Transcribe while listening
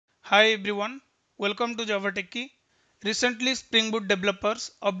Hi everyone, welcome to JavaTechie. Recently, Spring Boot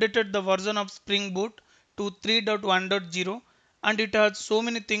developers updated the version of Spring Boot to 3.1.0 and it has so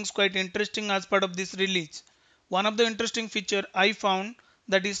many things quite interesting as part of this release. One of the interesting feature I found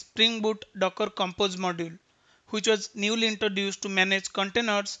that is Spring Boot Docker Compose module, which was newly introduced to manage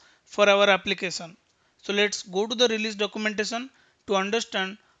containers for our application. So let's go to the release documentation to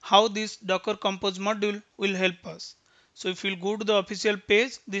understand how this Docker Compose module will help us. So if you go to the official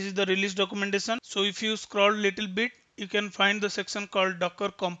page, this is the release documentation. So if you scroll little bit, you can find the section called Docker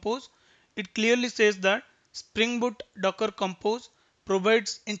Compose. It clearly says that Spring Boot Docker Compose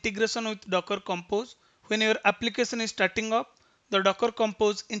provides integration with Docker Compose. When your application is starting up, the Docker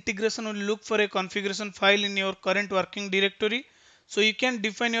Compose integration will look for a configuration file in your current working directory. So you can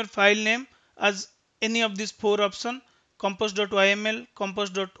define your file name as any of these four options: compose.yml,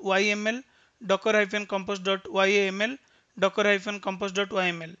 compose.yml, docker-compose.yaml,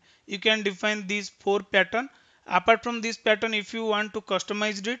 docker-compose.yml. You can define these four patterns. Apart from this pattern, if you want to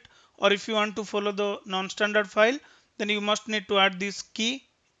customize it or if you want to follow the non-standard file, then you must need to add this key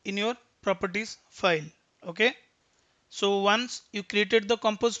in your properties file. Okay. So once you created the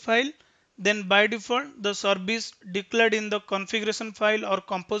compose file, then by default the service declared in the configuration file or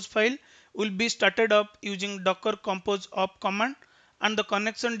compose file will be started up using docker compose op command, and the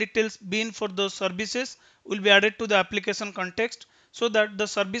connection details bin for those services will be added to the application context so that the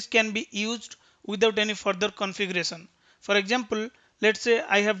service can be used without any further configuration. For example, let's say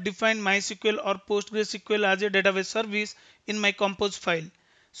I have defined MySQL or PostgreSQL as a database service in my compose file.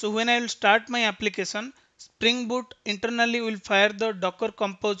 So when I will start my application, Spring Boot internally will fire the docker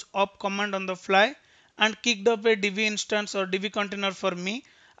compose op command on the fly and kicked up a DB instance or DB container for me,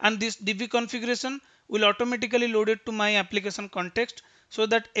 and this DB configuration will automatically load it to my application context, so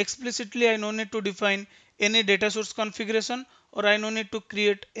that explicitly I no need to define any data source configuration or I no need to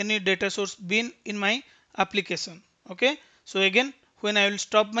create any data source bin in my application. Okay, so again when I will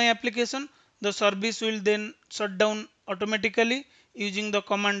stop my application, the service will then shut down automatically using the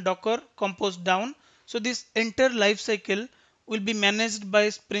command docker compose down. So this entire life cycle will be managed by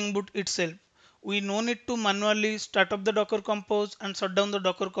Spring Boot itself. We no need to manually start up the docker compose and shut down the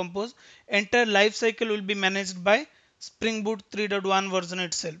docker compose. Entire life cycle will be managed by Spring Boot 3.1 version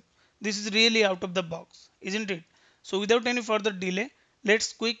itself. This is really out of the box, isn't it? So without any further delay,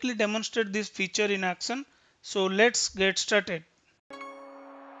 let's quickly demonstrate this feature in action. So let's get started.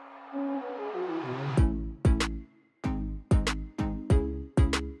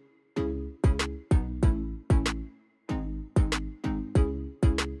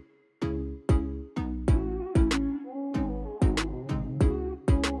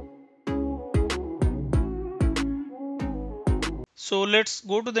 So let's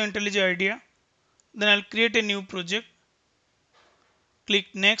go to the IntelliJ IDEA. Then I'll create a new project. Click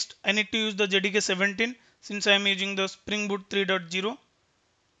next. I need to use the JDK 17 since I am using the Spring Boot 3.0.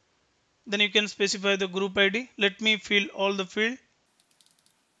 Then you can specify the group ID. Let me fill all the field.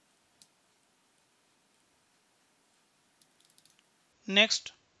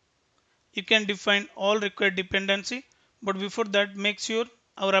 Next, you can define all required dependency, but before that make sure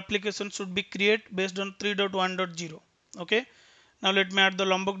our application should be created based on 3.1.0. Okay, now let me add the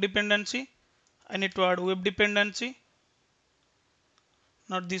Lombok dependency. I need to add web dependency,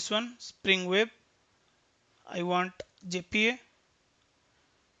 not this one, Spring Web. I want JPA.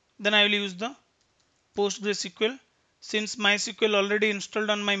 Then I will use the PostgreSQL since MySQL already installed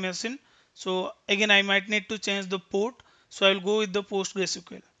on my machine. So again I might need to change the port. So I will go with the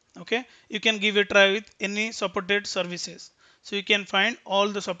PostgreSQL. Okay, you can give a try with any supported services. So you can find all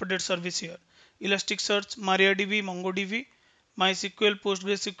the supported service here: Elasticsearch, MariaDB, MongoDB, MySQL,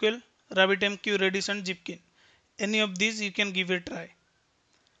 PostgreSQL, RabbitMQ, Redis, and Zipkin. Any of these you can give a try.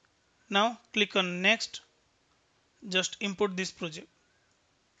 Now click on next. Just import this project.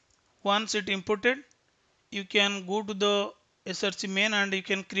 Once it imported, you can go to the src main and you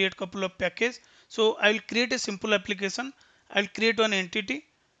can create couple of packages. So I will create a simple application. I will create one entity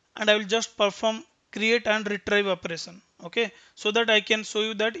and I will just perform create and retrieve operation. Okay, so that I can show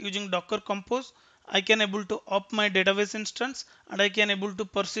you that using docker compose I can able to up my database instance and I can able to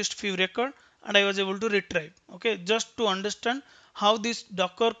persist few record and I was able to retrieve. Okay, just to understand how this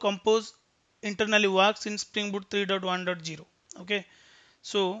docker compose internally works in Spring Boot 3.1.0. Okay,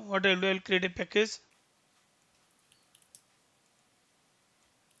 so what I'll do, I'll create a package.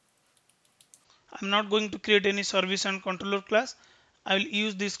 I'm not going to create any service and controller class. I will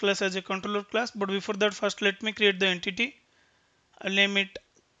use this class as a controller class, but before that first let me create the entity. I'll name it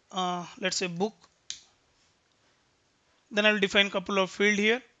let's say book. Then I'll define couple of field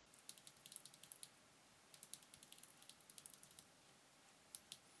here.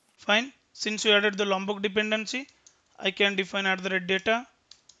 Fine. Since we added the Lombok dependency, I can define @data,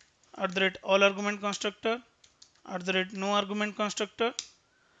 @all argument constructor, @no argument constructor,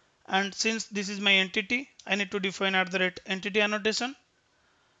 and since this is my entity, I need to define @entity annotation,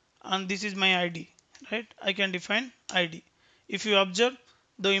 and this is my ID, right? I can define ID. If you observe,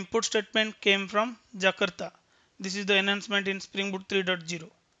 the input statement came from Jakarta. This is the enhancement in Spring Boot 3.0.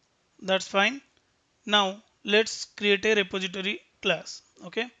 That's fine. Now let's create a repository class.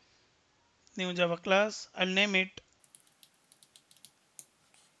 Okay, new Java class. I'll name it.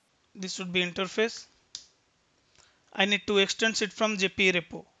 This should be interface. I need to extend it from JPA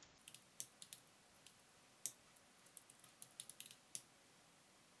repo.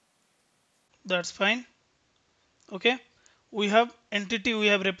 That's fine. Okay, we have entity, we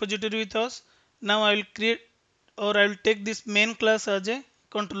have repository with us. Now I will create, or I will take this main class as a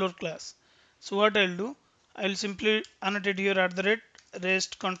controller class. So what I'll do, I'll simply annotate here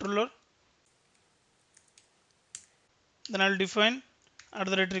 @rest controller. Then I'll define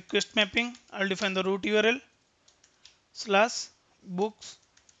 @request mapping. I'll define the root URL /books.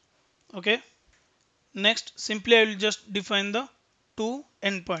 Okay. Next, simply I will just define the to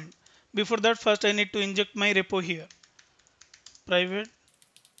endpoint. Before that, first I need to inject my repo here. Private.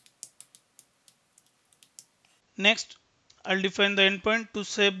 Next, I'll define the endpoint to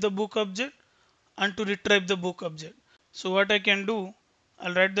save the book object and to retrieve the book object. So what I can do,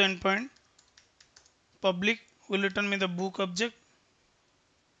 I'll write the endpoint. Public will return me the book object.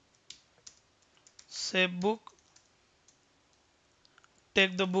 Save book.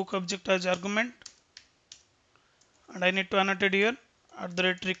 Take the book object as argument. And I need to annotate here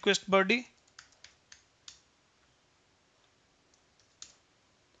 @request body.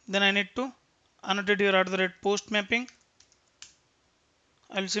 Then I need to annotate here @post mapping.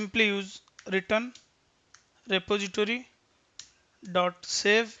 I'll simply use return repository dot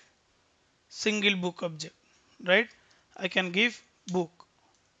save single book object, right? I can give book.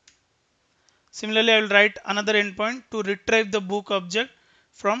 Similarly, I will write another endpoint to retrieve the book object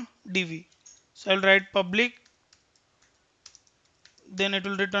from DB. So I will write public, then it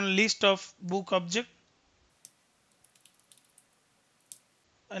will return list of book object.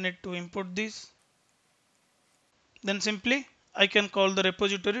 I need to import this. Then simply I can call the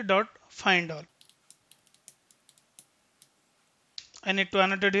repository dot find all. I need to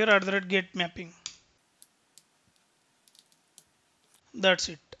annotate here @get mapping. That's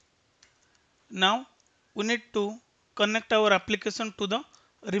it. Now we need to connect our application to the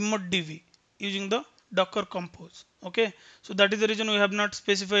remote DB using the Docker Compose. Okay, so that is the reason we have not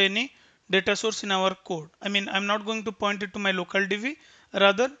specified any data source in our code. I mean, I'm not going to point it to my local DB,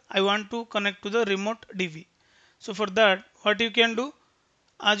 rather I want to connect to the remote DB. So for that, what you can do,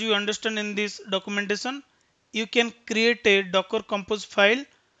 as you understand in this documentation, you can create a Docker Compose file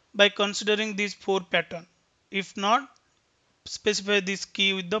by considering these 4 patterns. If not, specify this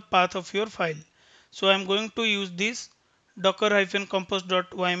key with the path of your file. So I'm going to use this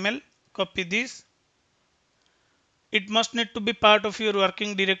docker-compose.yml. Copy this. It must need to be part of your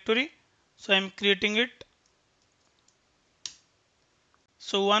working directory. So I'm creating it.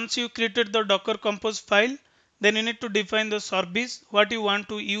 So once you created the Docker Compose file, then you need to define the service what you want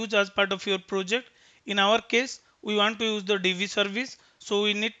to use as part of your project. In our case, we want to use the DB service. So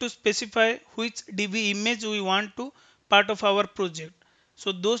we need to specify which DB image we want to part of our project.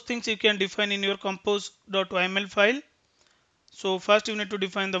 So those things you can define in your compose.yml file. So first you need to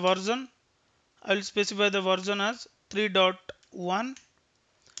define the version. I will specify the version as 3.1.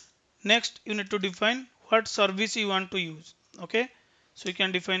 Next, you need to define what service you want to use. Okay, so you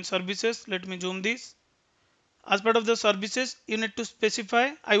can define services. Let me zoom this. As part of the services, you need to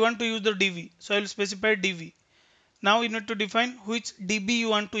specify I want to use the DB. So I will specify DB. Now you need to define which DB you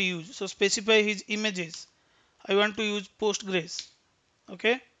want to use. So specify his images. I want to use Postgres.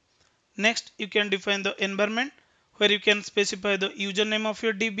 Okay. Next, you can define the environment where you can specify the username of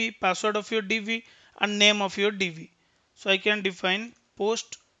your DB, password of your DB, and name of your DB. So I can define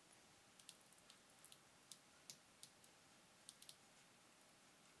post.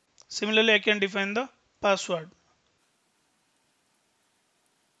 Similarly, I can define the password.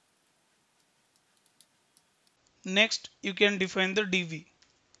 Next, you can define the DB.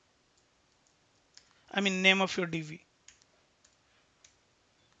 I mean name of your DB.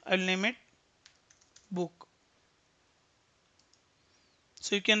 I'll name it book.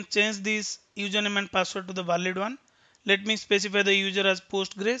 So you can change this username and password to the valid one. Let me specify the user as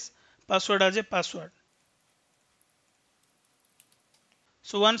Postgres, password as a password.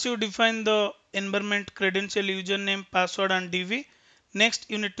 So once you define the environment, credential, username, password and DB, next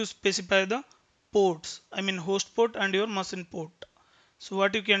you need to specify the ports. I mean host port and your machine port. So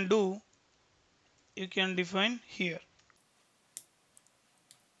what you can do, you can define here.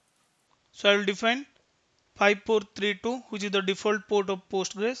 So I will define 5432, which is the default port of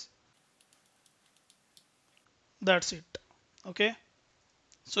Postgres. That's it. Okay.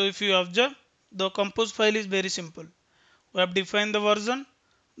 So if you observe, the compose file is very simple. We have defined the version,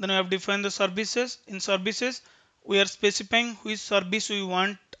 then we have defined the services. In services, we are specifying which service we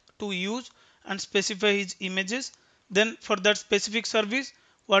want to use and specify its images. Then for that specific service,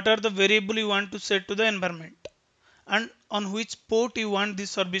 what are the variable you want to set to the environment and on which port you want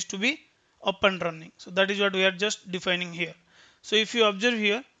this service to be up and running. So that is what we are just defining here. So if you observe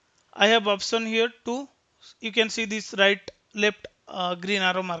here, I have option here to, you can see this right left green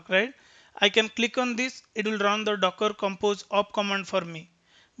arrow mark, right? I can click on this, it will run the docker compose op command for me,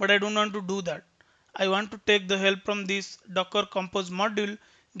 but I don't want to do that. I want to take the help from this docker compose module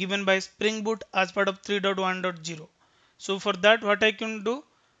given by Spring Boot as part of 3.1.0. So for that, what I can do,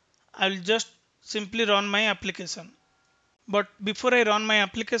 I'll just simply run my application. But before I run my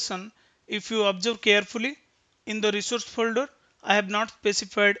application, if you observe carefully, in the resource folder, I have not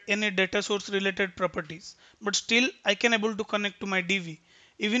specified any data source related properties, but still I can able to connect to my DB.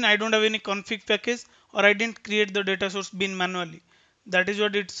 Even I don't have any config package or I didn't create the data source bin manually. That is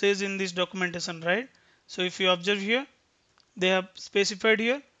what it says in this documentation, right? So if you observe here, they have specified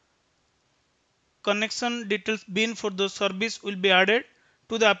here connection details bin for the service will be added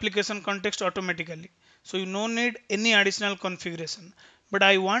to the application context automatically. So you no need any additional configuration. But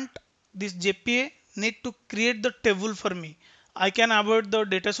I want this JPA need to create the table for me. I can avoid the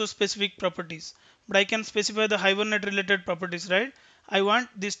data source specific properties, but I can specify the Hibernate related properties, right? I want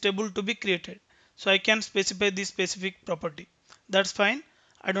this table to be created. So I can specify this specific property. That's fine.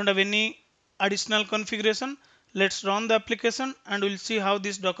 I don't have any additional configuration. Let's run the application and we'll see how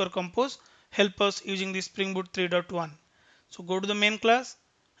this Docker Compose help us using the Spring Boot 3.1. So go to the main class.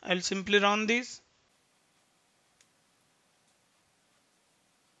 I'll simply run this.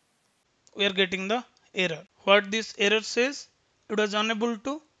 We are getting the error. What this error says, it was unable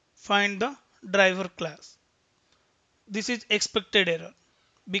to find the driver class. This is expected error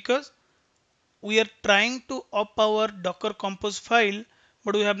because we are trying to up our Docker Compose file,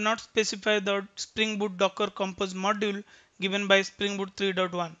 but we have not specified the Spring Boot Docker Compose module given by Spring Boot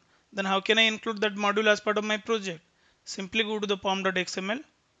 3.1. Then how can I include that module as part of my project? Simply go to the pom.xml.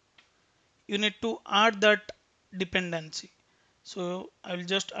 You need to add that dependency. So I will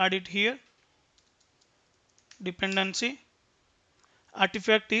just add it here. Dependency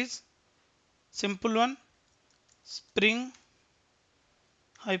artifact is simple one, spring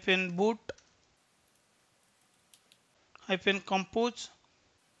hyphen boot hyphen compose.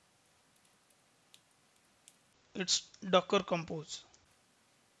 It's Docker Compose.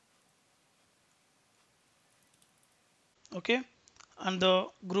 Okay, and the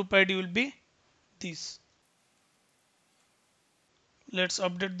group ID will be this. Let's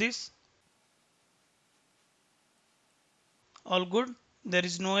update this. All good. There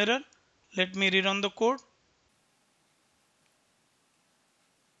is no error. Let me rerun the code.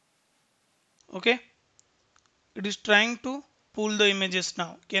 Okay, it is trying to pull the images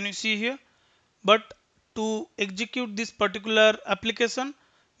now. Can you see here? But to execute this particular application,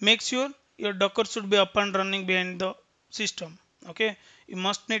 make sure your Docker should be up and running behind the system. Okay, you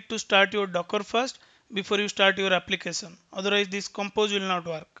must need to start your Docker first before you start your application. Otherwise, this compose will not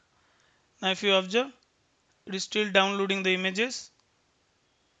work. Now, if you observe, it is still downloading the images.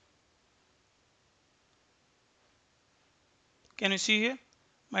 Can you see here?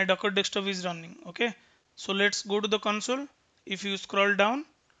 My Docker desktop is running. Okay, so let's go to the console. If you scroll down,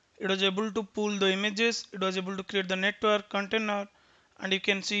 it was able to pull the images, it was able to create the network container, and you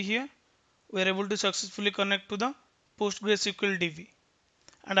can see here we are able to successfully connect to the PostgreSQL DB,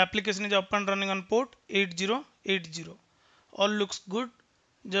 and application is up and running on port 8080. All looks good.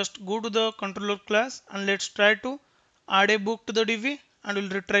 Just go to the controller class and let's try to add a book to the DB and we'll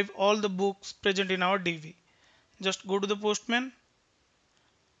retrieve all the books present in our DB. Just go to the Postman.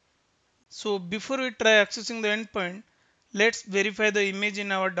 So before we try accessing the endpoint, let's verify the image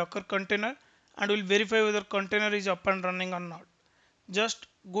in our Docker container and we'll verify whether container is up and running or not. Just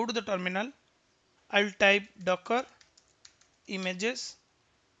go to the terminal. I'll type docker images.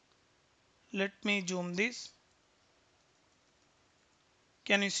 Let me zoom this.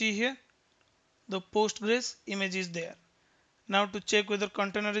 Can you see here? The Postgres image is there. Now to check whether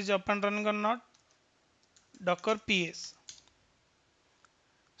container is up and running or not, docker ps.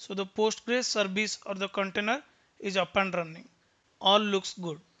 So the Postgres service or the container is up and running. All looks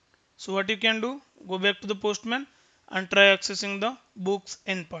good. So what you can do, go back to the Postman and try accessing the books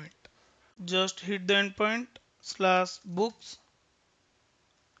endpoint. Just hit the endpoint /books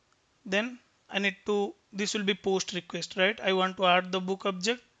then I need to, this will be post request, right? I want to add the book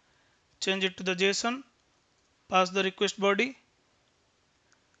object, change it to the JSON, pass the request body,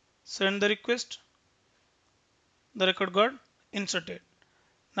 send the request, the record got inserted.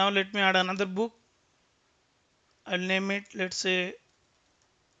 Now let me add another book. I'll name it, let's say,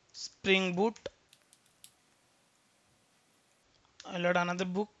 Spring Boot. I'll add another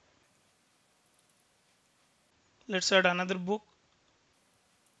book. Let's add another book.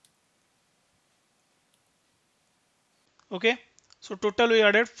 Okay, so total we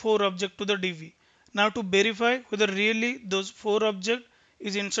added 4 objects to the DV. Now to verify whether really those 4 objects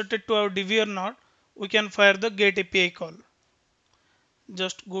is inserted to our DV or not, we can fire the get API call.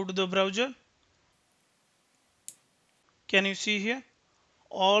 Just go to the browser. Can you see here?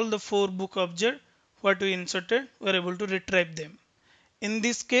 All the 4 book objects what we inserted, we are able to retrieve them. In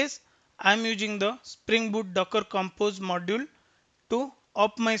this case, I am using the Spring Boot Docker Compose module to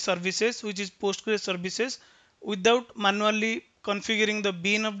up my services, which is Postgres services, without manually configuring the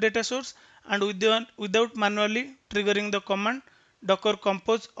bean of data source and without manually triggering the command Docker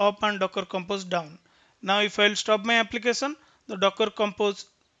Compose up and Docker Compose down. Now if I will stop my application, the Docker Compose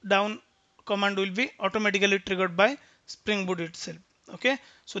down command will be automatically triggered by Spring Boot itself. Okay,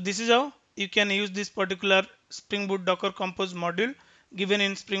 so this is how you can use this particular Spring Boot Docker Compose module given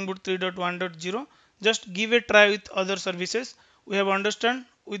in Spring Boot 3.1.0. Just give a try with other services. We have understand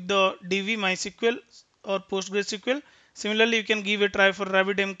with the DB MySQL or PostgreSQL. Similarly, you can give a try for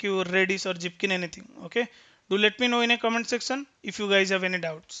RabbitMQ, Redis or Zipkin, anything. Okay, do let me know in a comment section if you guys have any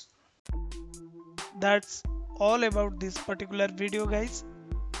doubts. That's all about this particular video, guys.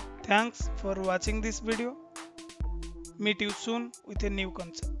 Thanks for watching this video. Meet you soon with a new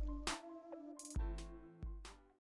concept.